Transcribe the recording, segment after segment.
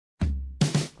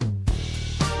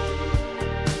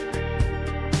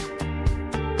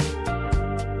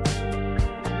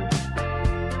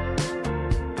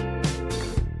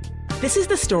This is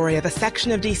the story of a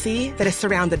section of D.C. that is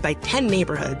surrounded by 10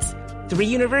 neighborhoods, 3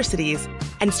 universities,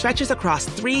 and stretches across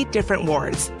 3 different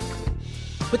wards.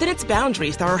 Within its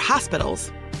boundaries, there are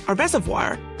hospitals, a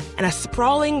reservoir, and a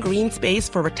sprawling green space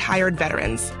for retired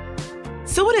veterans.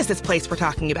 So what is this place we're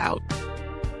talking about?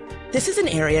 This is an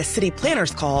area city planners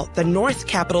call the North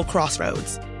Capitol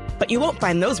Crossroads, but you won't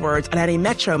find those words on any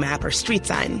metro map or street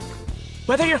sign.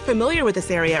 Whether you're familiar with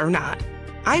this area or not,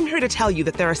 I'm here to tell you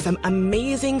that there are some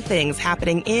amazing things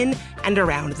happening in and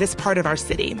around this part of our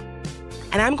city.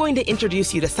 And I'm going to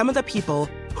introduce you to some of the people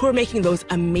who are making those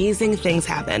amazing things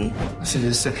happen. So they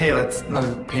just said, hey, let's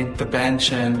paint the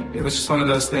bench, and it was just one of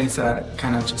those things that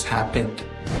kind of just happened.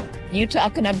 You're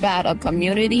talking about a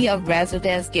community of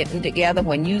residents getting together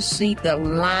when you see the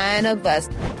line of us.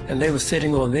 And they were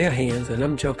sitting on their hands, and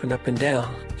I'm jumping up and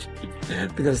down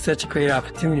because it's such a great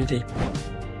opportunity.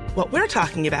 What we're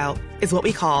talking about is what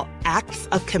we call acts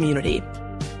of community.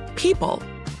 People,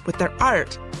 with their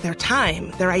art, their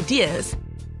time, their ideas,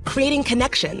 creating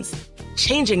connections,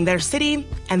 changing their city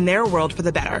and their world for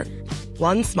the better,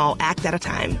 one small act at a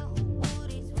time.